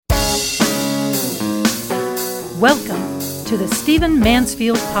Welcome to the Stephen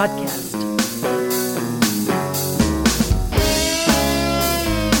Mansfield Podcast.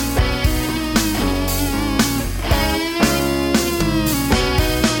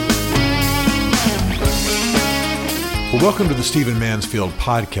 Well, welcome to the Stephen Mansfield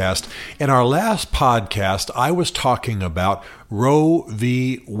Podcast. In our last podcast, I was talking about Roe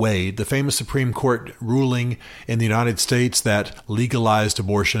v. Wade, the famous Supreme Court ruling in the United States that legalized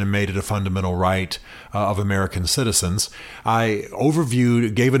abortion and made it a fundamental right of American citizens. I gave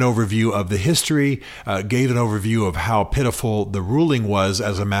an overview of the history, gave an overview of how pitiful the ruling was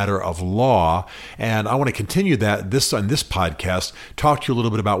as a matter of law, and I want to continue that on this podcast, talk to you a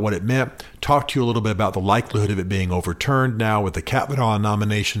little bit about what it meant, talk to you a little bit about the likelihood of it being overturned now with the Kavanaugh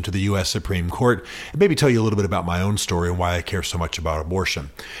nomination to the U.S. Supreme Court, and maybe tell you a little bit about my own story and why I care so much about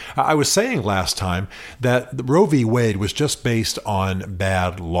abortion. I was saying last time that Roe v. Wade was just based on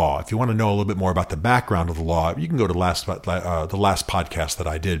bad law. If you want to know a little bit more about the background of the law, you can go to the last podcast that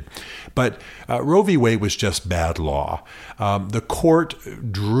I did. But Roe v. Wade was just bad law. The court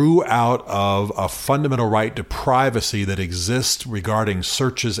drew out of a fundamental right to privacy that exists regarding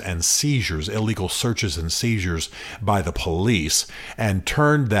searches and seizures, illegal searches and seizures by the police, and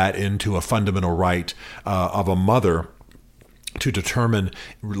turned that into a fundamental right of a mother to determine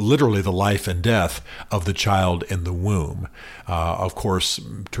literally the life and death of the child in the womb. Of course,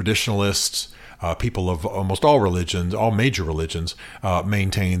 traditionalists, people of almost all religions, all major religions,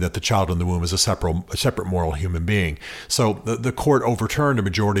 maintain that the child in the womb is a separate moral human being. So the court overturned a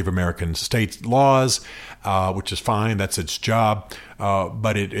majority of American state laws, which is fine. That's its job.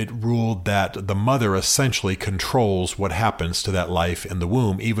 But it ruled that the mother essentially controls what happens to that life in the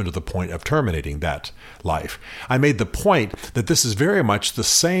womb, even to the point of terminating that life. I made the point that this is very much the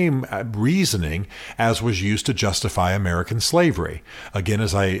same reasoning as was used to justify American slavery. Again,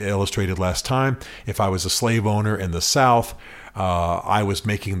 as I illustrated last time, if I was a slave owner in the South, I was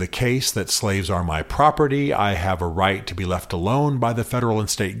making the case that slaves are my property. I have a right to be left alone by the federal and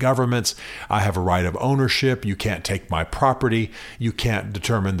state governments. I have a right of ownership. You can't take my property. You can't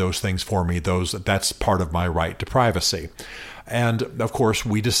determine those things for me. That's part of my right to privacy. And of course,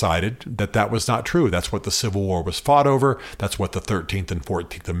 we decided that that was not true. That's what the Civil War was fought over. That's what the 13th and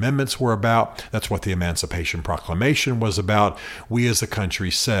 14th Amendments were about. That's what the Emancipation Proclamation was about. We as a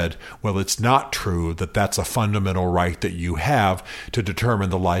country said, well, it's not true that that's a fundamental right that you have to determine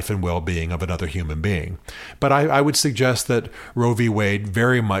the life and well-being of another human being. But I would suggest that Roe v. Wade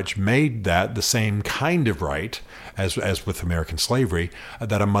very much made that the same kind of right as with American slavery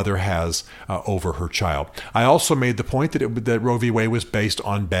that a mother has over her child. I also made the point that Roe v. Wade was based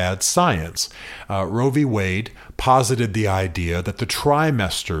on bad science. Roe v. Wade posited the idea that the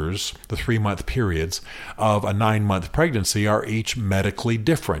trimesters, the 3-month periods of a 9-month pregnancy, are each medically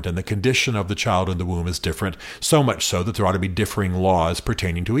different, and the condition of the child in the womb is different, so much so that there ought to be differing laws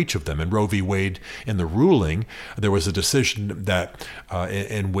pertaining to each of them. In Roe v. Wade, in the ruling, there was a decision that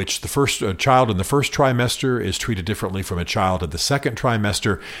in which the first child in the first trimester is treated differently from a child in the second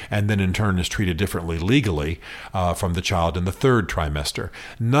trimester, and then in turn is treated differently legally from the child in the third trimester.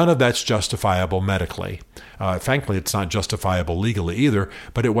 None of that's justifiable medically. Frankly, it's not justifiable legally either,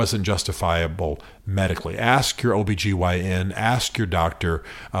 but it wasn't justifiable medically. Ask your OBGYN, ask your doctor,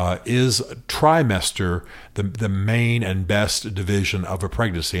 is trimester the main and best division of a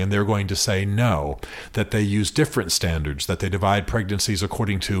pregnancy? And they're going to say no, that they use different standards, that they divide pregnancies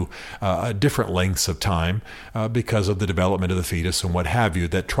according to different lengths of time because of the development of the fetus and what have you,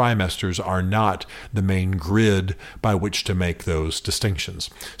 that trimesters are not the main grid by which to make those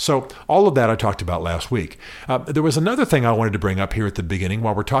distinctions. So all of that I talked about last week. There was another thing I wanted to bring up here at the beginning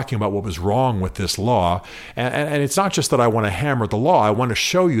while we're talking about what was wrong with this law. And it's not just that I want to hammer the law. I want to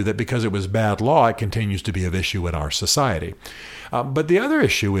show you that because it was bad law, it continues to be of issue in our society. But the other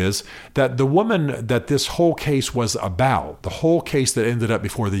issue is that the woman that this whole case was about, the whole case that ended up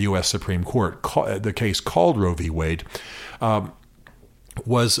before the U.S. Supreme Court, the case called Roe v. Wade,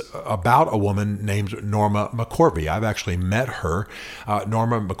 was about a woman named Norma McCorvey. I've actually met her.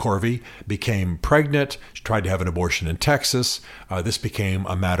 Norma McCorvey became pregnant. She tried to have an abortion in Texas. This became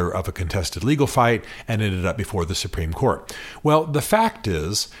a matter of a contested legal fight and ended up before the Supreme Court. Well, the fact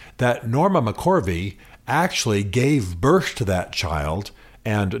is that Norma McCorvey actually gave birth to that child,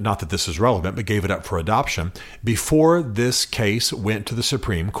 and not that this is relevant, but gave it up for adoption before this case went to the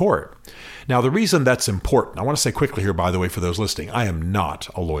Supreme Court. Now, the reason that's important, I want to say quickly here, by the way, for those listening, I am not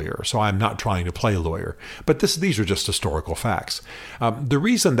a lawyer, so I'm not trying to play lawyer, but these are just historical facts. The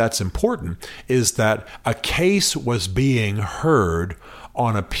reason that's important is that a case was being heard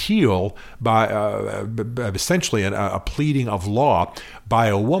on appeal by essentially a pleading of law by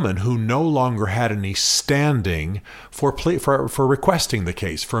a woman who no longer had any standing for requesting the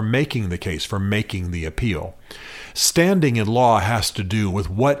case, for making the case, for making the appeal. Standing in law has to do with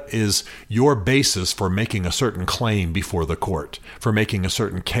what is your basis for making a certain claim before the court, for making a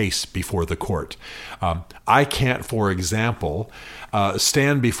certain case before the court. I can't, for example,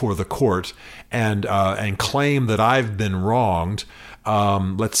 stand before the court and claim that I've been wronged,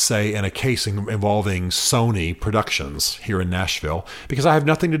 let's say in a case involving Sony Productions here in Nashville, because I have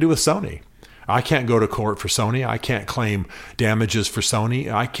nothing to do with Sony. I can't go to court for Sony. I can't claim damages for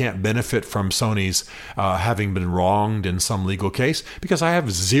Sony. I can't benefit from Sony's having been wronged in some legal case because I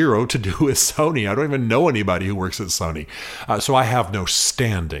have zero to do with Sony. I don't even know anybody who works at Sony. So I have no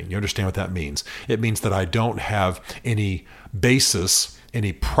standing. You understand what that means? It means that I don't have any basis,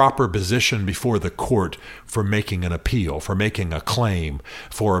 any proper position before the court for making an appeal, for making a claim,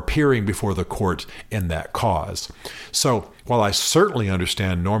 for appearing before the court in that cause. So while I certainly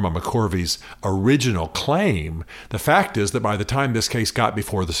understand Norma McCorvey's original claim, the fact is that by the time this case got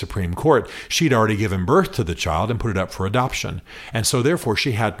before the Supreme Court, she'd already given birth to the child and put it up for adoption. And so therefore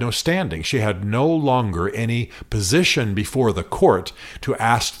she had no standing. She had no longer any position before the court to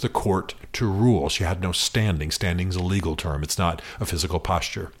ask the court to rule. She had no standing. Standing is a legal term. It's not a physical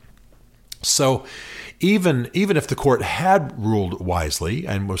posture. So even if the court had ruled wisely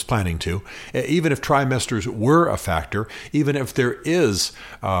and was planning to, even if trimesters were a factor, even if there is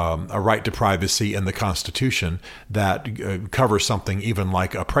a right to privacy in the Constitution that covers something even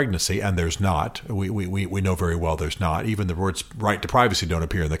like a pregnancy, and there's not, we know very well there's not, even the words right to privacy don't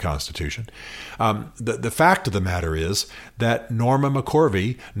appear in the Constitution. The fact of the matter is that Norma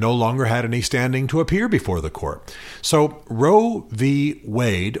McCorvey no longer had any standing to appear before the court. So Roe v.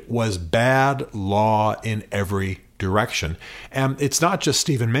 Wade was bad law in every direction. And it's not just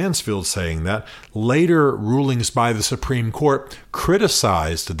Stephen Mansfield saying that. Later rulings by the Supreme Court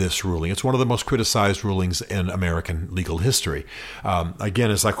criticized this ruling. It's one of the most criticized rulings in American legal history.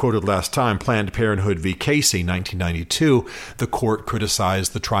 Again, as I quoted last time, Planned Parenthood v. Casey, 1992, the court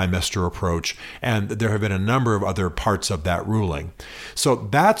criticized the trimester approach, and there have been a number of other parts of that ruling. So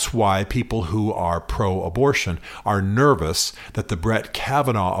that's why people who are pro-abortion are nervous that the Brett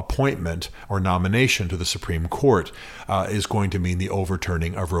Kavanaugh appointment or nomination to the Supreme Court is going to mean the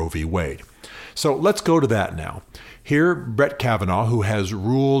overturning of Roe v. Wade. So let's go to that now. Here, Brett Kavanaugh, who has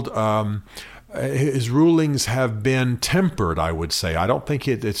ruled, his rulings have been tempered, I would say. I don't think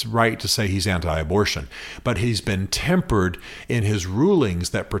it's right to say he's anti-abortion, but he's been tempered in his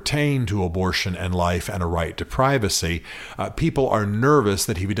rulings that pertain to abortion and life and a right to privacy. People are nervous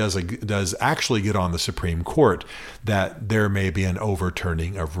that if he does actually get on the Supreme Court, that there may be an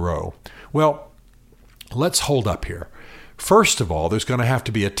overturning of Roe. Well, let's hold up here. First of all, there's going to have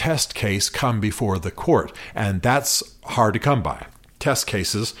to be a test case come before the court, and that's hard to come by. Test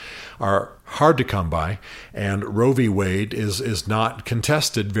cases are hard to come by, and Roe v. Wade is not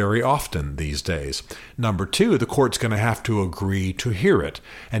contested very often these days. Number two, the court's going to have to agree to hear it.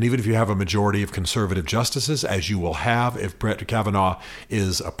 And even if you have a majority of conservative justices, as you will have if Brett Kavanaugh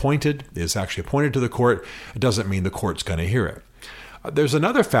is actually appointed to the court, it doesn't mean the court's going to hear it. There's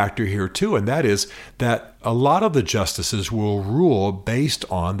another factor here, too, and that is that a lot of the justices will rule based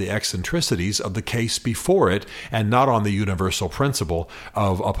on the eccentricities of the case before it and not on the universal principle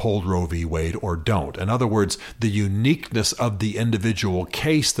of uphold Roe v. Wade or don't. In other words, the uniqueness of the individual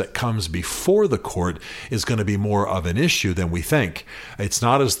case that comes before the court is going to be more of an issue than we think. It's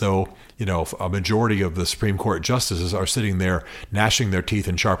not as though a majority of the Supreme Court justices are sitting there gnashing their teeth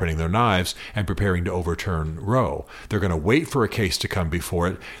and sharpening their knives and preparing to overturn Roe. They're going to wait for a case to come before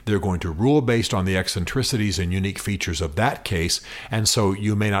it. They're going to rule based on the eccentricities and unique features of that case, and so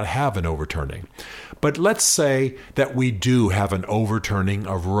you may not have an overturning. But let's say that we do have an overturning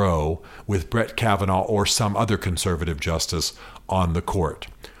of Roe with Brett Kavanaugh or some other conservative justice on the court.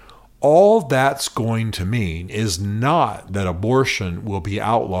 All that's going to mean is not that abortion will be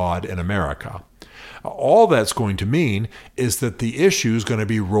outlawed in America. All that's going to mean is that the issue is going to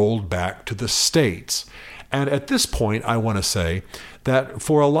be rolled back to the states. And at this point, I want to say that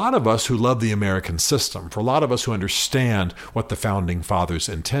for a lot of us who love the American system, for a lot of us who understand what the Founding Fathers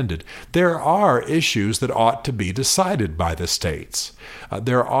intended, there are issues that ought to be decided by the states.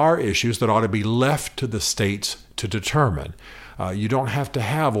 There are issues that ought to be left to the states to determine. You don't have to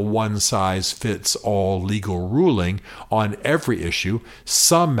have a one-size-fits-all legal ruling on every issue.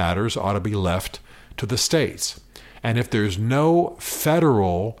 Some matters ought to be left to the states. And if there's no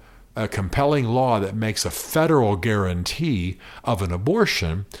federal a compelling law that makes a federal guarantee of an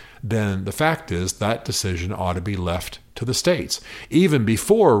abortion, then the fact is that decision ought to be left to the states. Even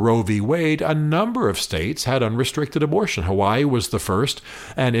before Roe v. Wade, a number of states had unrestricted abortion. Hawaii was the first,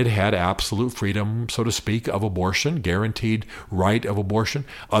 and it had absolute freedom, so to speak, of abortion, guaranteed right of abortion.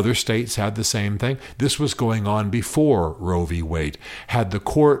 Other states had the same thing. This was going on before Roe v. Wade. Had the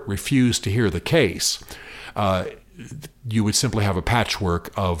court refused to hear the case, you would simply have a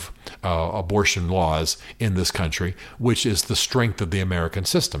patchwork of abortion laws in this country, which is the strength of the American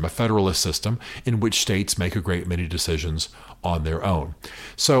system, a federalist system in which states make a great many decisions on their own.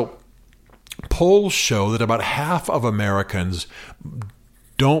 So polls show that about half of Americans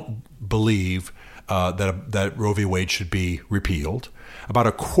don't believe that Roe v. Wade should be repealed. About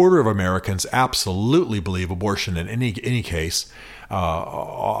a quarter of Americans absolutely believe abortion in any case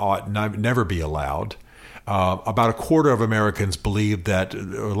ought never be allowed. About a quarter of Americans believe that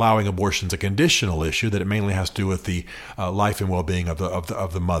allowing abortion is a conditional issue, that it mainly has to do with the life and well-being of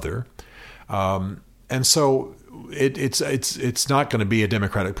the mother, and so it's not going to be a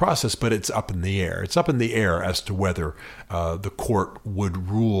democratic process, but it's up in the air. It's up in the air as to whether the court would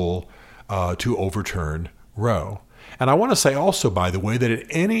rule to overturn Roe. And I want to say also, by the way, that at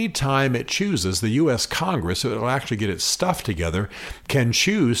any time it chooses, the U.S. Congress, it will actually get its stuff together, can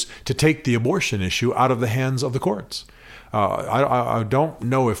choose to take the abortion issue out of the hands of the courts. I don't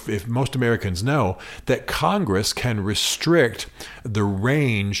know if most Americans know that Congress can restrict the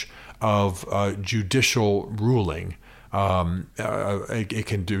range of judicial ruling. It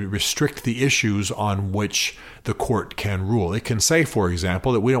can restrict the issues on which the court can rule. It can say, for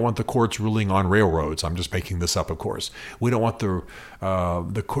example, that we don't want the courts ruling on railroads. I'm just making this up, of course. We don't want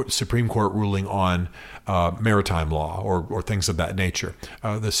the Supreme Court ruling on maritime law or things of that nature.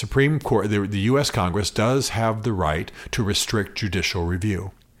 The Supreme Court, the U.S. Congress, does have the right to restrict judicial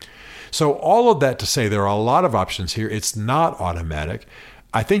review. So all of that to say there are a lot of options here. It's not automatic.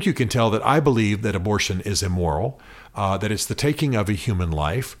 I think you can tell that I believe that abortion is immoral, that it's the taking of a human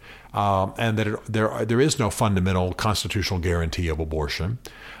life, and that there is no fundamental constitutional guarantee of abortion.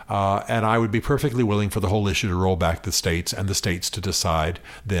 And I would be perfectly willing for the whole issue to roll back to the states, and the states to decide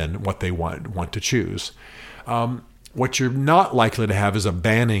then what they want to choose. What you're not likely to have is a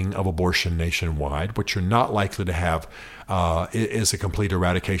banning of abortion nationwide. What you're not likely to have is a complete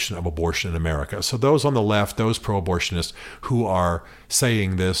eradication of abortion in America. So those on the left, those pro-abortionists who are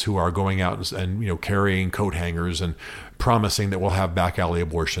saying this, who are going out and carrying coat hangers and promising that we'll have back alley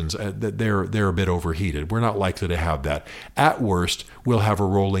abortions, they're a bit overheated. We're not likely to have that. At worst, we'll have a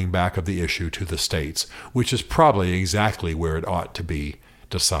rolling back of the issue to the states, which is probably exactly where it ought to be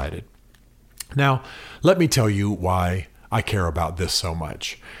decided. Now, let me tell you why I care about this so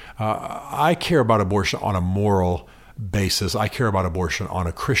much. I care about abortion on a moral basis. I care about abortion on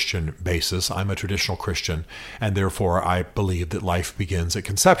a Christian basis. I'm a traditional Christian, and therefore I believe that life begins at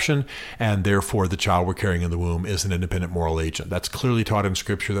conception, and therefore the child we're carrying in the womb is an independent moral agent. That's clearly taught in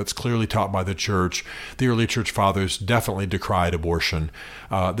Scripture. That's clearly taught by the church. The early church fathers definitely decried abortion.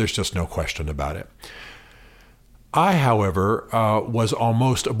 There's just no question about it. I, however, was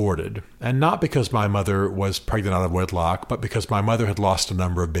almost aborted, and not because my mother was pregnant out of wedlock, but because my mother had lost a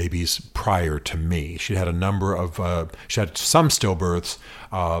number of babies prior to me. She had she had some stillbirths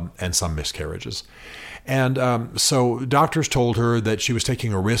and some miscarriages. And so doctors told her that she was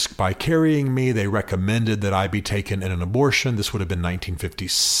taking a risk by carrying me. They recommended that I be taken in an abortion. This would have been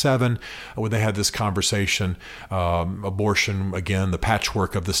 1957 when they had this conversation. Abortion, again, the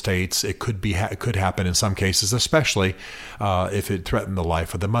patchwork of the states. It could happen in some cases, especially if it threatened the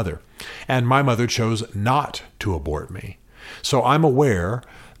life of the mother. And my mother chose not to abort me. So I'm aware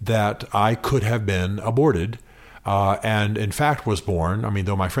that I could have been aborted. And in fact was born,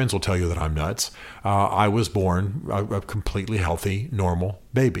 though my friends will tell you that I'm nuts, I was born a completely healthy, normal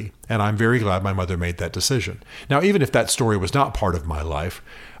baby. And I'm very glad my mother made that decision. Now, even if that story was not part of my life,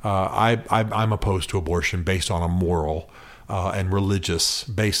 I'm opposed to abortion based on a moral and religious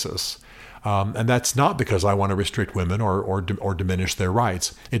basis. And that's not because I want to restrict women or diminish their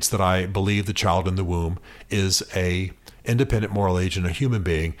rights. It's that I believe the child in the womb is a independent moral agent, a human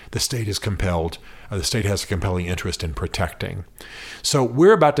being. The state has a compelling interest in protecting. So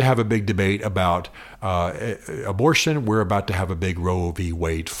we're about to have a big debate about abortion. We're about to have a big Roe v.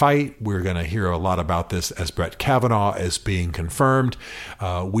 Wade fight. We're going to hear a lot about this as Brett Kavanaugh is being confirmed.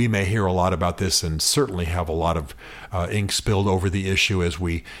 We may hear a lot about this and certainly have a lot of ink spilled over the issue as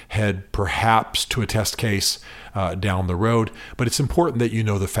we head perhaps to a test case down the road. But it's important that you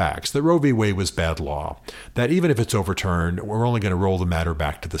know the facts, that Roe v. Wade was bad law, that even if it's overturned, we're only going to roll the matter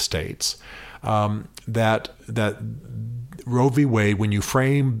back to the states. That Roe v. Wade, when you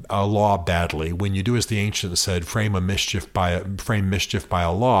frame a law badly, when you do as the ancients said, frame mischief by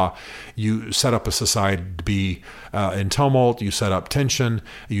a law, you set up a society to be in tumult, you set up tension,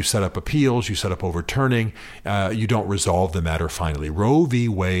 you set up appeals, you set up overturning, you don't resolve the matter finally. Roe v.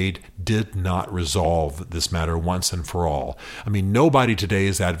 Wade did not resolve this matter once and for all. I mean, nobody today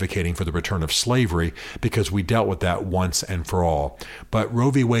is advocating for the return of slavery because we dealt with that once and for all. But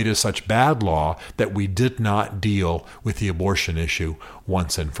Roe v. Wade is such bad law that we did not deal with the abortion issue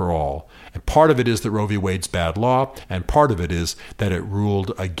once and for all. And part of it is that Roe v. Wade's bad law, and part of it is that it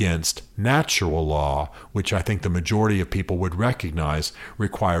ruled against natural law, which I think the majority of people would recognize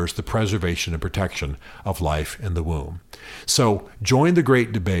requires the preservation and protection of life in the womb. So join the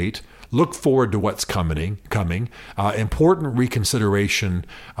great debate. Look forward to what's coming. Important reconsideration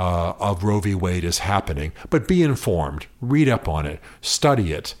of Roe v. Wade is happening, but be informed. Read up on it.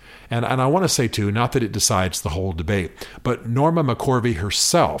 Study it. And I want to say, too, not that it decides the whole debate, but Norma McCorvey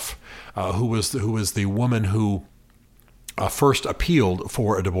herself, who was the woman who first appealed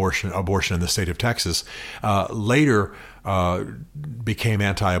for an abortion in the state of Texas, later became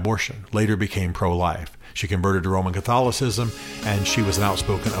anti-abortion, later became pro-life. She converted to Roman Catholicism, and she was an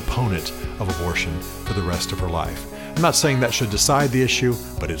outspoken opponent of abortion for the rest of her life. I'm not saying that should decide the issue,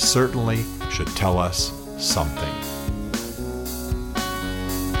 but it certainly should tell us something.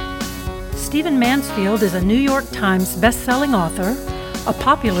 Stephen Mansfield is a New York Times best-selling author, a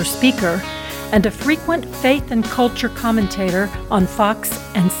popular speaker, and a frequent faith and culture commentator on Fox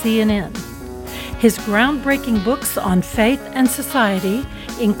and CNN. His groundbreaking books on faith and society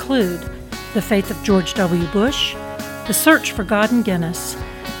include The Faith of George W. Bush, The Search for God in Guinness,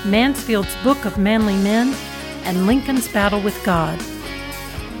 Mansfield's Book of Manly Men, and Lincoln's Battle with God.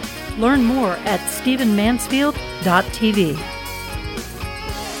 Learn more at stephenmansfield.tv.